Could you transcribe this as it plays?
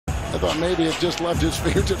I thought maybe it just left his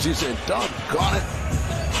fingertips. He said, doggone it.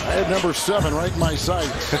 I had number 7 right in my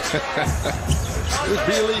sights. Here's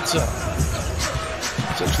Bjelica.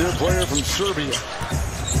 6th-year player from Serbia.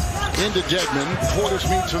 Into Dedman. Portis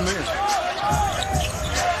meets him there.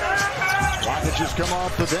 Rockets just come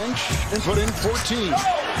off the bench and put in 14.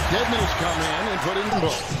 Dedman has come in and put in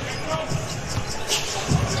both.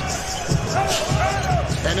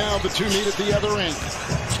 And now the two meet at the other end.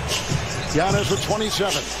 Giannis with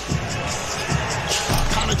 27.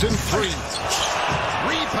 Connaughton 3.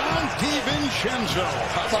 Rebound, DiVincenzo.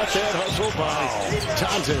 How about that hustle by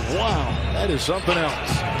Tante? Wow, that is something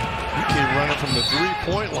else. He came running from the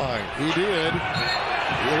three-point line. He did.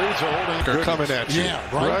 Here's holding. They're coming at you. Yeah,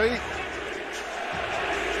 right?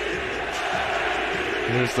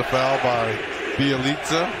 Here's the foul by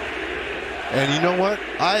Bjelica. And you know what?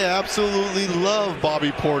 I absolutely love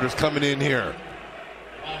Bobby Portis coming in here.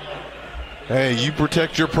 Hey, you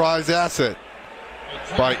protect your prized asset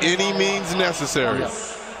by any means necessary.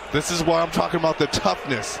 This is why I'm talking about the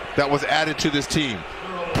toughness that was added to this team.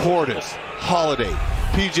 Portis, Holiday,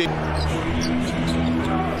 PJ.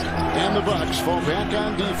 And the Bucks fall back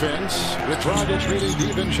on defense with Dragic meeting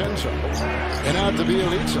DiVincenzo. And out to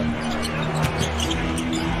Bjelica.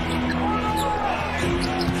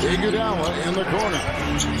 Iguodala in the corner.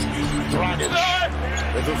 Dragic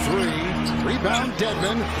with a 3. Rebound,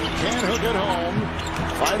 Dedman. Can't hook it home.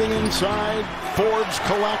 Fighting inside. Forbes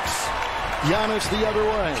collects. Giannis the other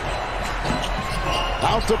way.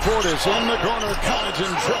 Out to Portis in the corner.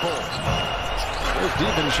 Connaughton triple. There's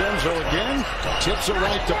DiVincenzo again. Tips it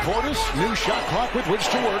right to Portis. New shot clock with which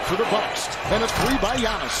to work for the Bucks. And a 3 by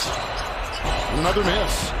Giannis. Another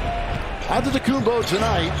miss. Antetokounmpo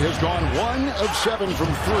tonight has gone 1 of 7 from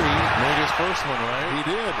 3. Made his first one, right? He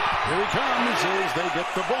did. Here he comes as they get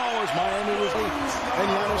the ball as Miami was 8. And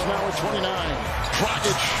Giannis now at 29.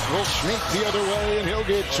 Dragic will sneak the other way and he'll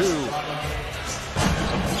get 2.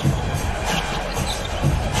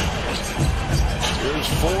 Here's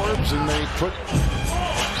Forbes and they put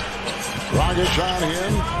Dragic on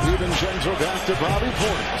him. DiVincenzo back to Bobby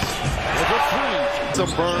Portis. With a 3.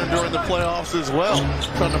 Some burn during the playoffs as well,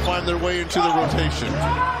 trying to find their way into the rotation.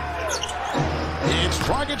 It's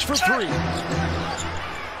Dragic for 3.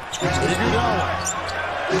 Iguodala.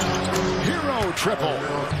 Hero triple.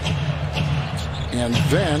 And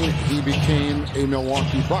then he became a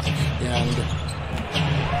Milwaukee Buck and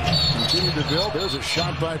continued to build. There's a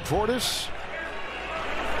shot by Portis.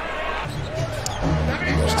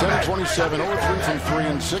 That's 10-27, 0-3 from 3,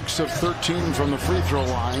 and 6 of 13 from the free throw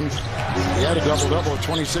line. He had a double-double of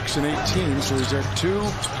 26 and 18, so he's at 2 in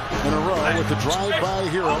a row with the drive by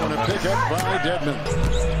Hero and a pickup by Dedman.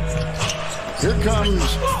 Here comes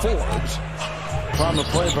Forbes on the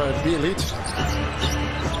play by Bjelica.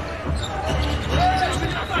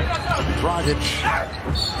 Dragic.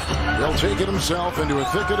 He'll take it himself into a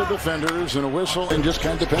thicket of defenders and a whistle, and just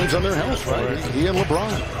kind of depends on their health, right? He and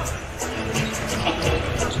LeBron.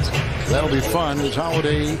 That'll be fun. It's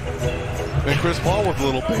Holiday. And Chris Paul was a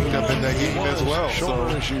little banged up in that game as well.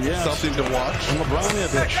 Shoulder issue, yes. Something to watch. And LeBron had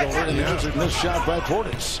that shoulder, and there's a missed shot by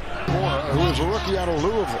Portis. Who is a rookie out of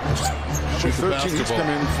Louisville. 13, he's come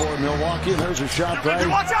in for Milwaukee, and there's a shot by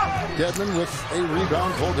Dedman with a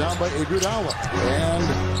rebound pulled down by Iguodala. And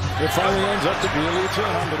it finally ends up to Bjelica,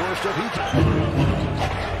 and on the doorstep,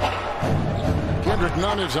 Kendrick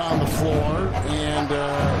Nunn is on the floor, and the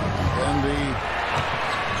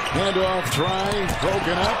handoff try,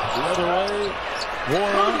 broken up, the other way,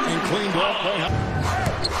 wore out and cleaned up by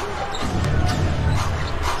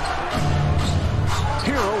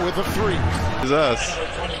Hero with a 3. It's us.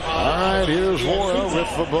 All right, here's Wara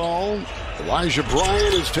with the ball. Elijah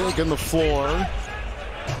Bryant has taken the floor.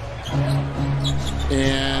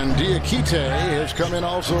 And Diakite has come in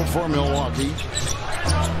also for Milwaukee.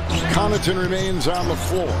 Connaughton remains on the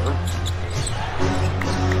floor.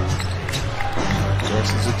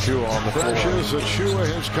 Precious Achiuwa on the floor. Precious Achiuwa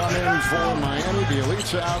has come in for Miami.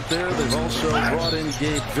 Bjelica out there. They've also brought in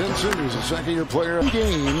Gabe Vincent, who's a second-year player of the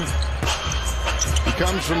game. He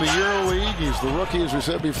comes from the EuroLeague. He's the rookie, as we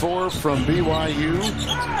said before, from BYU.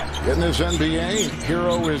 Getting his NBA.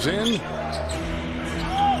 Hero is in.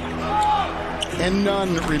 And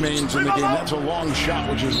Nunn remains in the game. That's a long shot,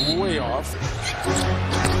 which is way off.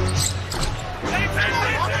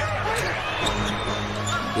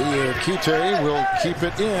 Diakite will keep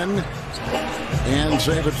it in and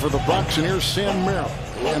save it for the Bucks. And here's Sam Merrill.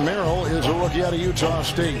 And Merrill is a rookie out of Utah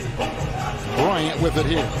State. Bryant with it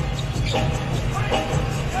here.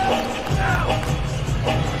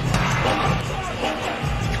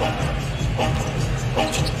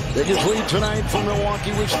 Biggest lead tonight for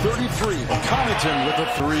Milwaukee was 33. Connaughton with the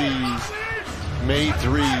made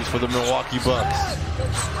threes for the Milwaukee Bucks.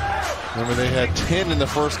 Remember, they had 10 in the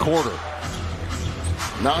first quarter.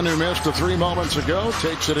 Nanu missed a 3 moments ago.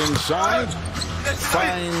 Takes it inside.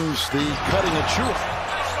 Finds the cutting Achua.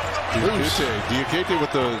 Diakite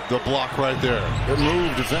with the block right there. Good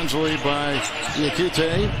move defensively by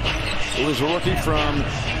Diakite, who is a rookie from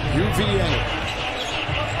UVA.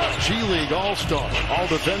 G League All-Star, all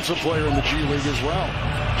defensive player in the G League as well.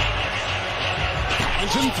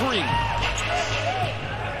 Is in 3.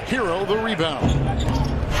 Hero the rebound.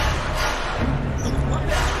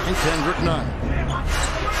 And Kendrick Nunn.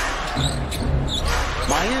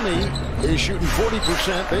 Miami is shooting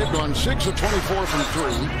 40%. They've gone 6 of 24 from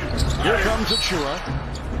 3. Here comes Achua.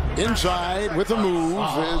 Inside with a move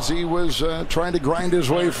as he was trying to grind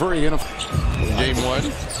his way free in game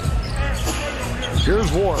 1.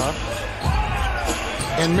 Here's Wara.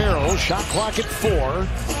 And Merrill, shot clock at 4.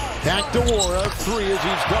 Back to Wara, 3 as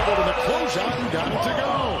he's doubled in the closeout and got it to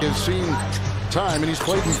go. He's seen time and he's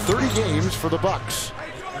played in 30 games for the Bucks.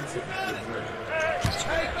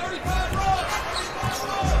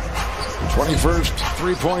 The 21st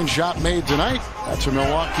three-point shot made tonight. That's a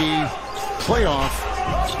Milwaukee playoff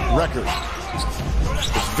record. It's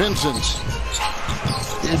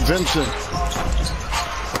Vincent.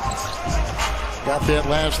 Got that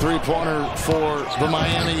last three-pointer for the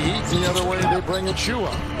Miami Heat. The other way, they bring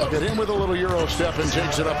Achua. Look at him with a little Euro step and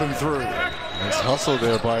takes it up and through. Nice hustle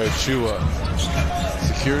there by Achua.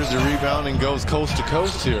 Secures the rebound and goes coast to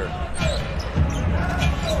coast here.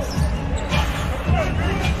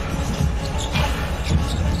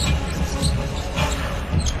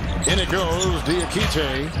 In it goes,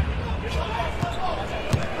 Diakite.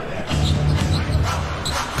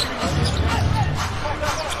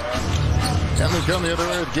 And they come the other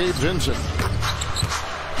way with Gabe Vincent.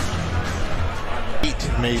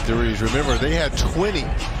 8 made threes. Remember, they had 20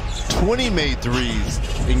 made threes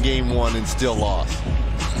in game 1 and still lost.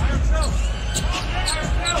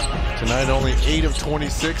 Tonight, only 8 of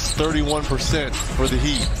 26, 31% for the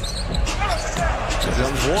Heat.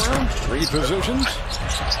 Warren repositions,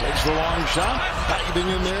 takes the long shot, hiding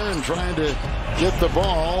in there and trying to get the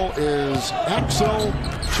ball is Axel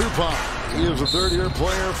Tupac. He is a third-year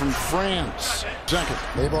player from France. Second,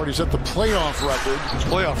 they've already set the playoff record.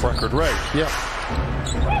 Playoff record, right? Yeah.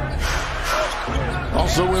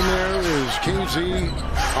 Also in there is KZ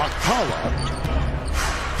Okpala.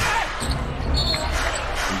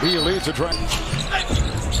 Bielitsa trying.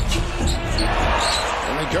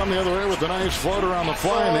 And they come the other way with a nice floater on the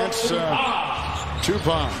fly, and that's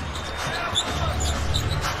Tupac.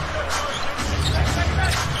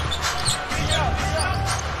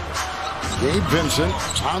 Gabe Vincent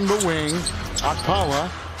on the wing. Okpala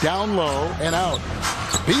down low and out.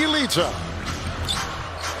 Bielitsa.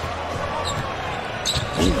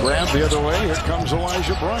 He grabbed the other way. Here comes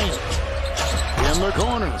Elijah Bryant. In the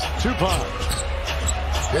corner. Tupac.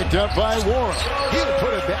 Picked up by Ward. He'll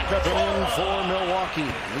put it back up and in for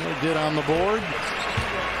Milwaukee. He'll get on the board.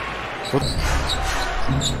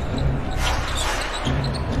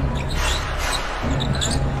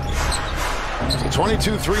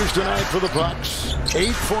 22 threes tonight for the Bucks.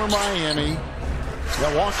 8 for Miami.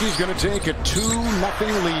 Milwaukee's going to take a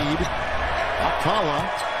 2-0 lead. Okpala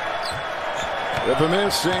with a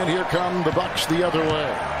miss, and here come the Bucks the other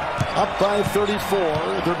way. Up by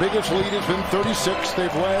 34. Their biggest lead has been 36.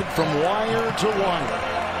 They've led from wire to wire.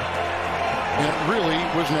 And it really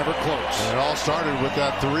was never close. And it all started with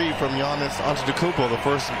that 3 from Giannis Antetokounmpo, the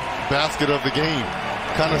first basket of the game.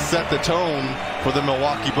 Kind of set the tone for the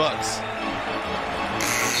Milwaukee Bucks.